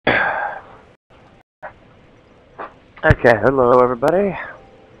Okay, hello everybody.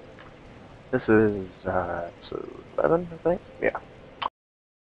 This is episode 11, I think. Yeah.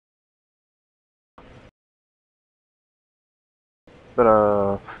 Been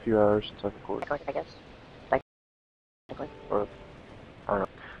a few hours since I've recorded. I guess. Technically. Or, I don't know.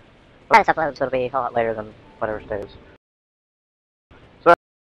 When this uploads, it'll be a lot later than whatever stays.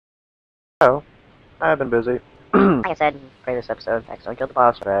 So, I've been busy. Like I said in the previous episode, I accidentally killed the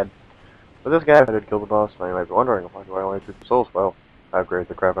boss. Bad. But this guy, I did kill the boss, and you might be wondering, why do I only do the souls? Well, I upgraded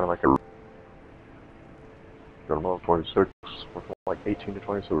the crap out of my character. Got him level 26, with like 18 to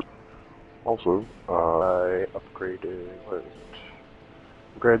 26. Also, I upgraded, what is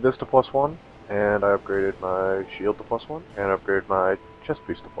it? Upgraded this to +1, and I upgraded my shield to +1, and upgraded my chest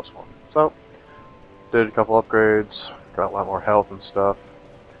piece to +1. So, did a couple upgrades, got a lot more health and stuff.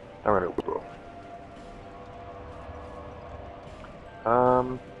 I'm ready to go.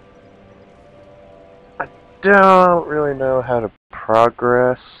 I don't really know how to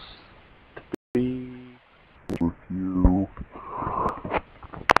progress to be with you,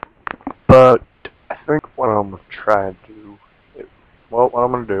 but I think what I'm gonna try and do is, well, what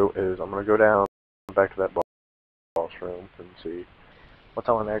I'm gonna do is I'm gonna go down back to that boss room and see what's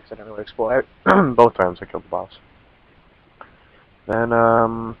on there, because I didn't really explore it. Both times I killed the boss. Then,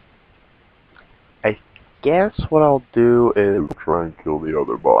 I guess what I'll do is try and kill the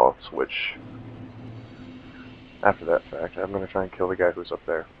other boss, which, after that fact, I'm going to try and kill the guy who's up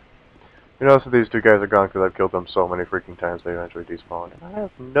there. You notice that these two guys are gone because I've killed them so many freaking times they eventually despawn, and I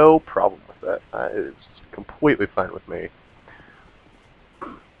have no problem with that. It's completely fine with me.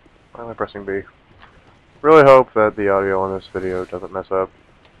 Why am I pressing B? Really hope that the audio on this video doesn't mess up.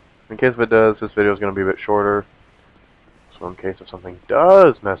 In case if it does, this video is going to be a bit shorter. So in case if something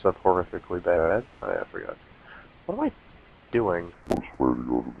does mess up horrifically bad, I forgot. What am I doing? I'm swear to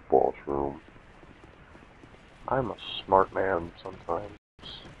go to the boss room. I'm a smart man sometimes.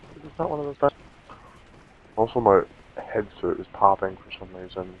 It's not one of those times. Also, my headset is popping for some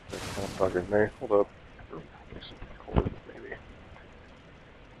reason. It's kind of bugging me. Hold up. Maybe.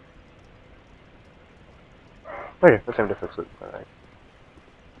 Okay, that seemed to fix it. Alright.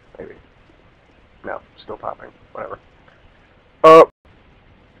 Maybe. No, still popping. Whatever.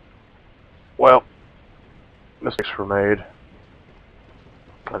 Well, mistakes were made,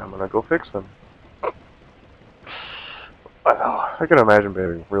 and I'm gonna go fix them. Well, I can imagine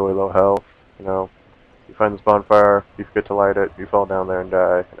being really low health, you know. You find this bonfire, you forget to light it, you fall down there and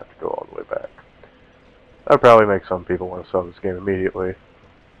die, and have to go all the way back. That would probably make some people want to sell this game immediately.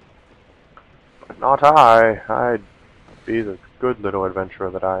 But not I. I'd be the good little adventurer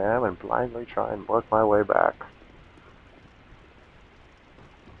that I am and blindly try and work my way back.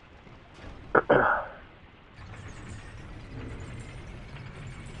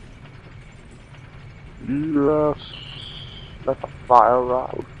 Yes, let the fire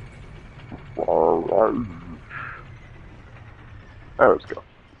rise. Fire rise. There, let's go.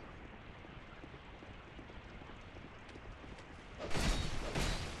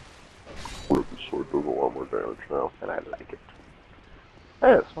 What if the sword does a lot more damage now? And I like it.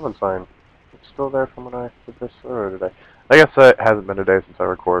 Hey, it's someone's fine. It's still there from when I did this, or did I? I guess it hasn't been a day since I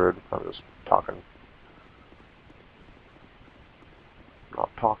recorded. I'm just talking. Not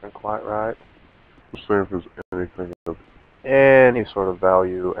talking quite right. Just saying if there's anything of any sort of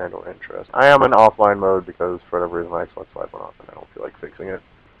value and or interest. I am in offline mode because for whatever reason my Xbox Live went off and I don't feel like fixing it.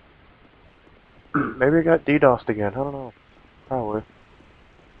 Maybe it got DDoSed again, I don't know. Probably.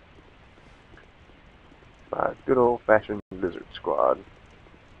 Good old fashioned lizard squad.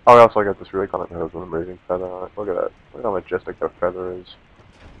 Oh, I also got this really cool, has an amazing feather on it. Look at that. Look how majestic that feather is.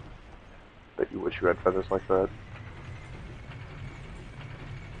 Bet you wish you had feathers like that.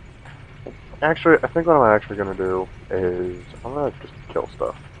 Actually, I think what I'm actually going to do is I'm going to just kill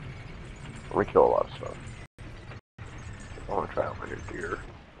stuff. I'm going to kill a lot of stuff. I want to try out my new gear.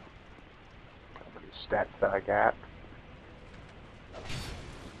 How many stats that I got.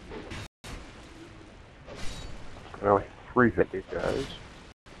 I only 3 hit these guys.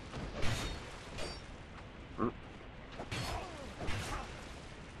 And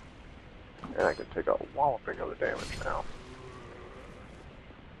I can take a walloping of the damage now.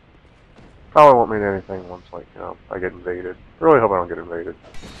 Probably won't mean anything once, like, you know, I get invaded. I really hope I don't get invaded.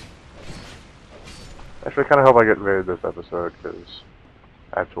 Actually, I kind of hope I get invaded this episode, because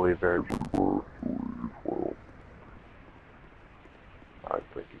I have to leave very... Well, I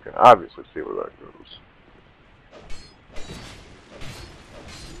think you can obviously see where that goes.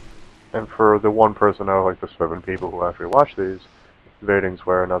 And for the one person out of, like, the 7 people who actually watch these, invading's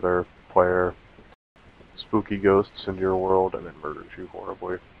where another player spooky ghosts into your world and then murders you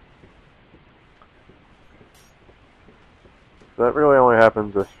horribly. That really only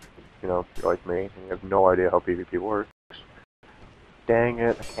happens if, you know, you're like me and you have no idea how PvP works. Dang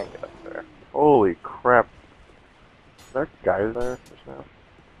it, I can't get up there. Holy crap. Is there guys there just now?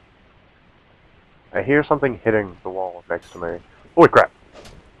 I hear something hitting the wall next to me. Holy crap!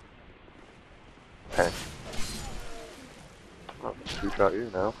 Okay. I'll two-shot you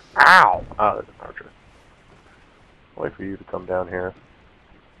now. Ow! Ah, there's an archer. Wait for you to come down here.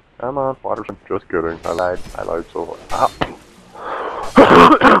 Come on, water. Just kidding. I lied. I lied so hard. Ow!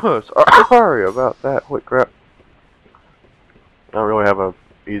 Sorry about that. Holy crap. I don't really have a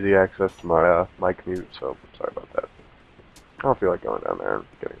easy access to my my commute, so sorry about that. I don't feel like going down there and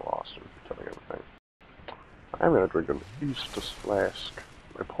getting lost and killing everything. I'm gonna drink an Eustace flask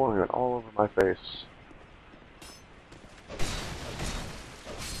by pouring it all over my face.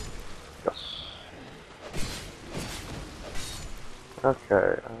 Yes.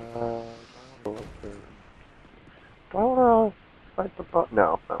 Okay, do I wanna fight the bot?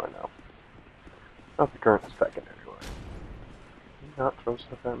 No, I know. Not the current second anyway. Can you not throw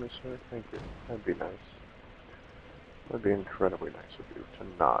stuff at me, sir? Thank you. That'd be nice. That'd be incredibly nice of you to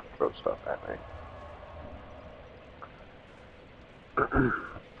not throw stuff at me. I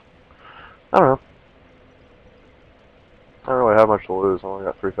don't know. I don't really have much to lose. I only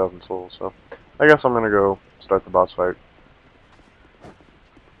got 3,000 souls, so I guess I'm gonna go start the boss fight.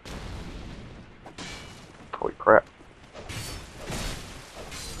 Holy crap.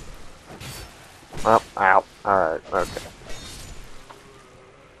 Oh, ow. Alright, okay.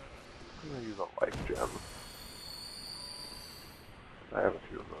 I'm gonna use a life gem. I have a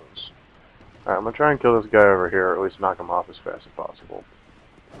few of those. Alright, I'm gonna try and kill this guy over here, or at least knock him off as fast as possible.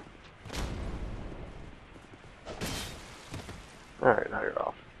 Alright, now you're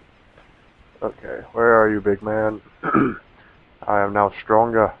off. Okay, where are you, big man? I am now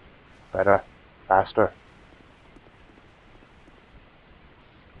stronger, better, faster.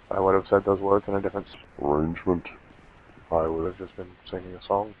 If I would have said those words in a different arrangement, I would have just been singing a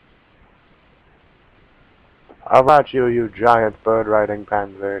song. How about you, you giant bird-riding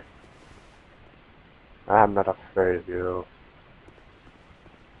pansy? I'm not afraid of you.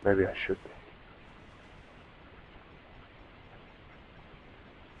 Maybe I should be.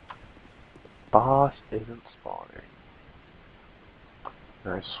 Boss isn't spawning.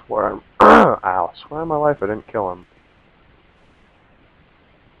 I swear I'm ow, I swear on my life I didn't kill him.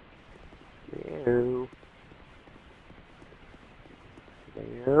 You.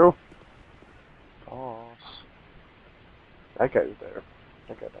 You. Boss. That guy's there.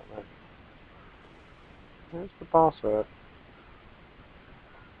 That guy down there. Where's the boss at?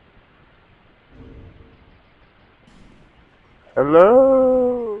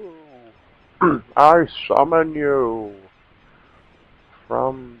 Hello! I summon you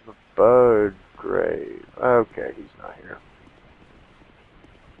from the bird grave. Okay, he's not here.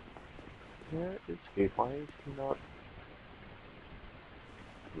 Where is he? Why is he not?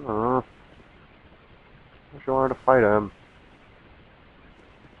 I wish I wanted to fight him.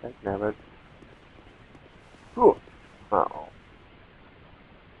 Dagnabbit. Ooh. Uh-oh.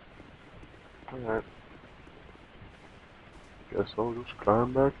 Alright. Guess I'll just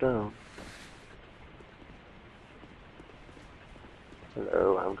climb back down.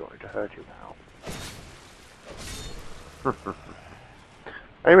 Hello, I'm going to hurt you now.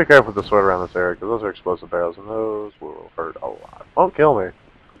 I need to be careful with the sword around this area, because those are explosive barrels, and those will hurt a lot. Won't kill me.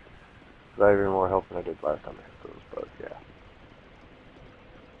 I have even more health than I did last time I hit those, but yeah.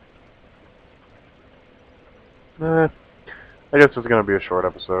 I guess it's going to be a short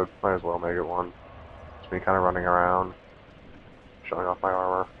episode. Might as well make it one. Just me kind of running around, showing off my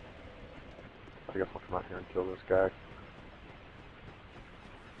armor. I guess I'll come out here and kill this guy.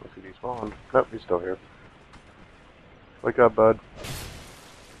 Unless he despawned. Nope, he's still here. Wake up, bud.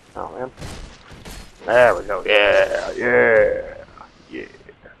 Oh, man. There we go. Yeah, yeah, yeah.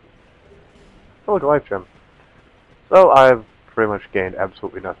 Oh, look, a life gem. So, I've pretty much gained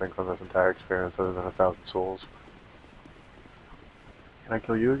absolutely nothing from this entire experience other than 1,000 souls. Can I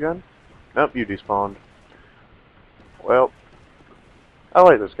kill you again? Nope, you despawned. Well. Oh,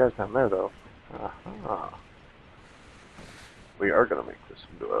 wait, this guy's down there, though. Aha. We are going to make this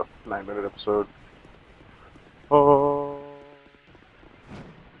into a 9-minute episode. Oh.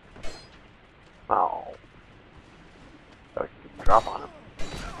 Ow. I can drop on him.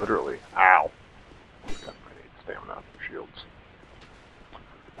 Literally. Ow. Got my stamina shields.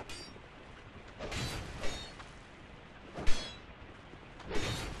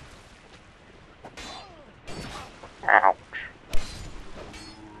 Ouch.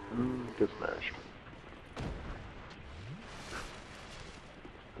 Get smashed.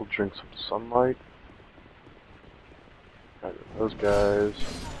 We'll drink some sunlight. those guys,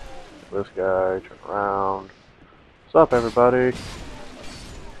 this guy, turn around. What's up, everybody?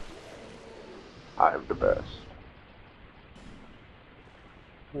 I am the best.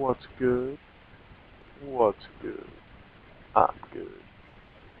 What's good? What's good? I'm good.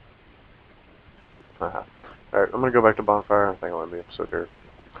 Alright, I'm gonna go back to Bonfire. I think I'll end the episode here.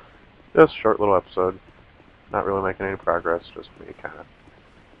 Just a short little episode. Not really making any progress, just me kind of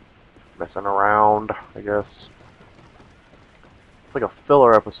messing around, I guess. It's like a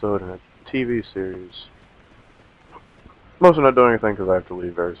filler episode in a TV series. Mostly not doing anything because I have to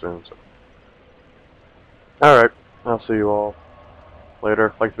leave very soon, so. Alright, I'll see you all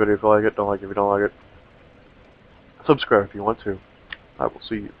later. Like the video if you like it, don't like it if you don't like it. Subscribe if you want to. I will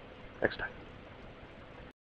see you next time.